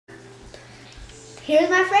Here's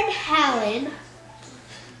my friend Helen,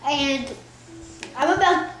 and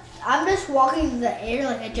I'm just walking in the air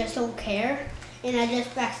like I just don't care, and I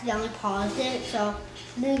just accidentally paused it, so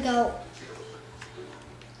I'm gonna go.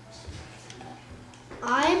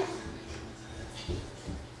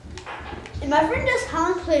 And my friend just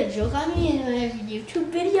Helen played a joke on me in a YouTube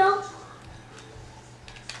video.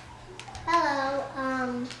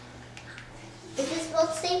 Hello, is this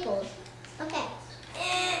both stapled? Okay.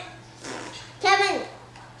 Kevin!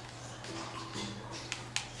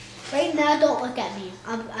 Right now, don't look at me.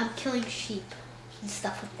 I'm killing sheep and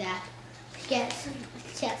stuff like that to get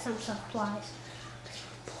some supplies.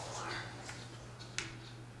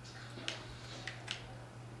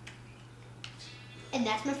 And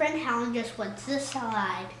that's my friend Helen just went to the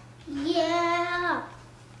side. Yeah!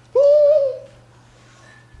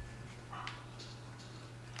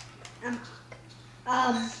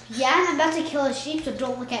 Yeah, and I'm about to kill a sheep, so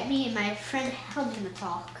don't look at me. And my friend Helen's gonna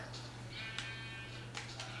talk.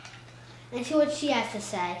 And see what she has to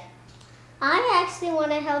say. I actually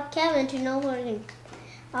want to help Kevin to know where to...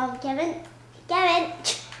 Kevin, I'm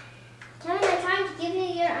trying to give you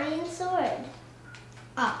your iron sword.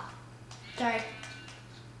 Oh, sorry.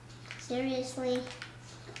 Seriously?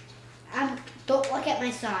 Don't look at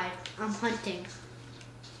my side. I'm hunting.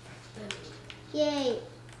 Yay.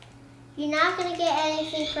 You're not going to get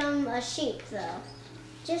anything from a sheep, though.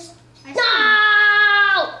 Just...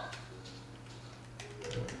 No!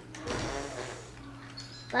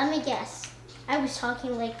 Let me guess. I was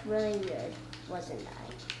talking like really weird, wasn't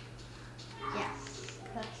I? Yeah.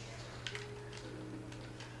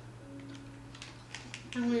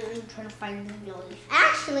 I'm trying to find the village.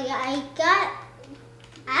 Actually, I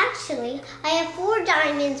have 4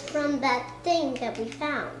 diamonds from that thing that we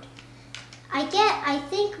found. I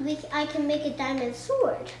think I can make a diamond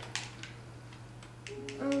sword.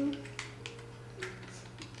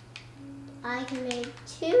 I can make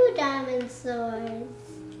 2 diamond swords.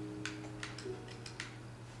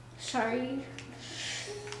 Sorry.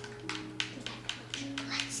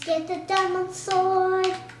 Let's get the diamond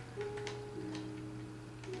sword.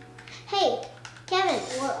 Hey, Kevin,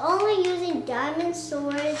 we're only using diamond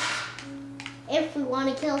swords if we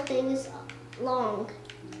want to kill things long.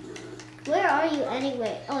 Where are you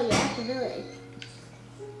anyway? Oh, you're at the village.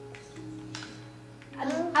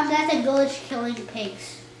 I'm at the village killing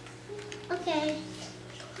pigs. Okay.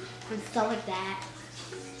 And stuff like that.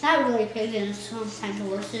 Not really pigs, and sometimes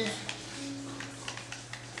horses.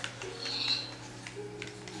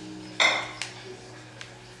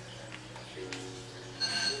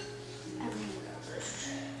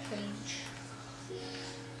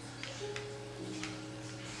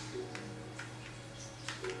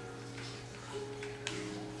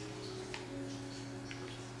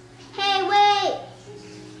 Hey, wait!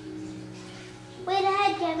 Wait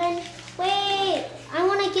ahead, Kevin. Wait! I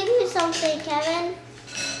want to give you something, Kevin.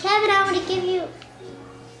 Kevin, I want to give you...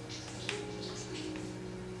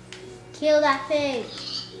 Kill that pig.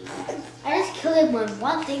 I just killed him with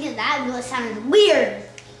one thing, and that really sounded weird.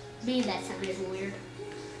 Me, that sounded weird.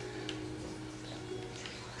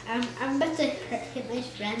 I'm about to hit my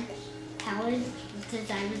friend Helen with the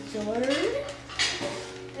diamond sword.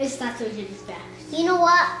 It's not so good as fast. You know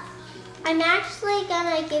what? I'm actually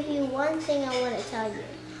gonna give you one thing I want to tell you.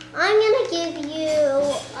 I'm gonna give you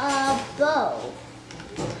a bow.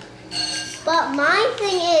 But my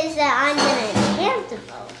thing is that I'm gonna enchant the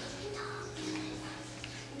bow.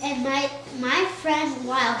 And my friend,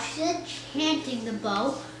 while she's enchanting the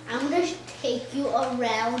bow, I'm gonna take you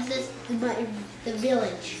around the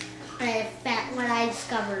village. What I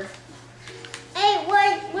discovered. Hey,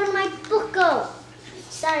 where'd my book go?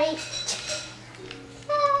 Sorry.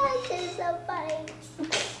 This is so funny.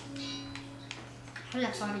 How's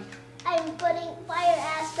that funny? I'm putting fire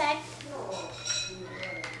aspect.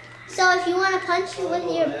 So if you want to punch you with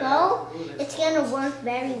your bow, it's gonna work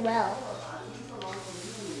very well.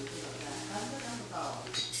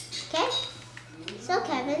 Okay? So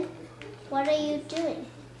Kevin, what are you doing?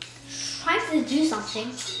 Trying to do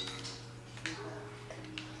something.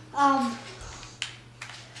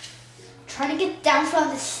 Trying to get down from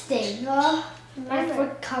this thing.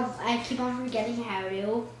 I keep on forgetting how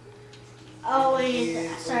to. Oh,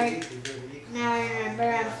 and sorry. Now I remember.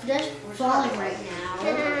 I'm just falling right now.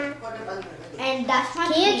 And that's my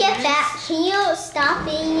Can you get back? Can you stop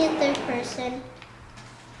being in third person?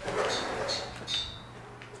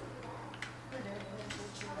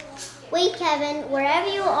 Wait, Kevin. Wherever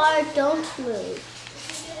you are, don't move.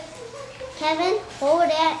 Kevin, hold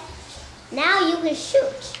it. Now you can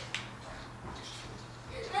shoot.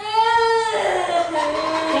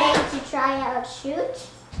 Okay, to try out shoot.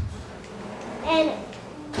 And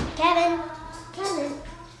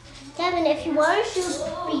Kevin, if you want to shoot,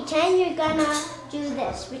 pretend you're gonna do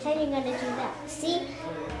this. Pretend you're gonna do that. See?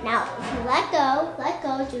 Now, if you let go,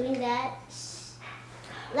 doing that.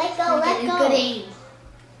 Let go. Good aim.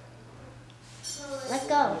 Let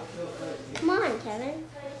go. Come on, Kevin.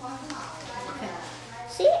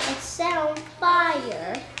 See, it's set on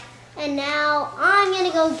fire. And now I'm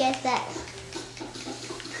gonna go get that.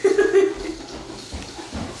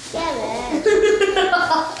 Kevin.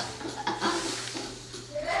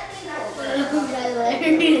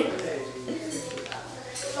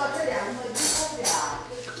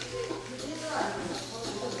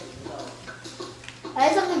 I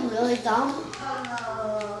did something really dumb,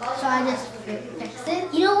 so I just fixed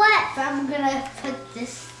it. You know what? So I'm gonna put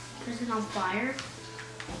this person on fire.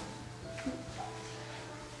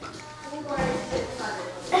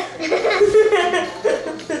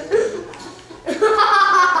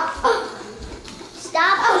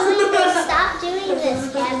 Stop doing this,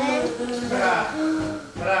 Kevin.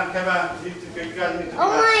 Kevin, you guys need to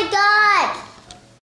Oh my God!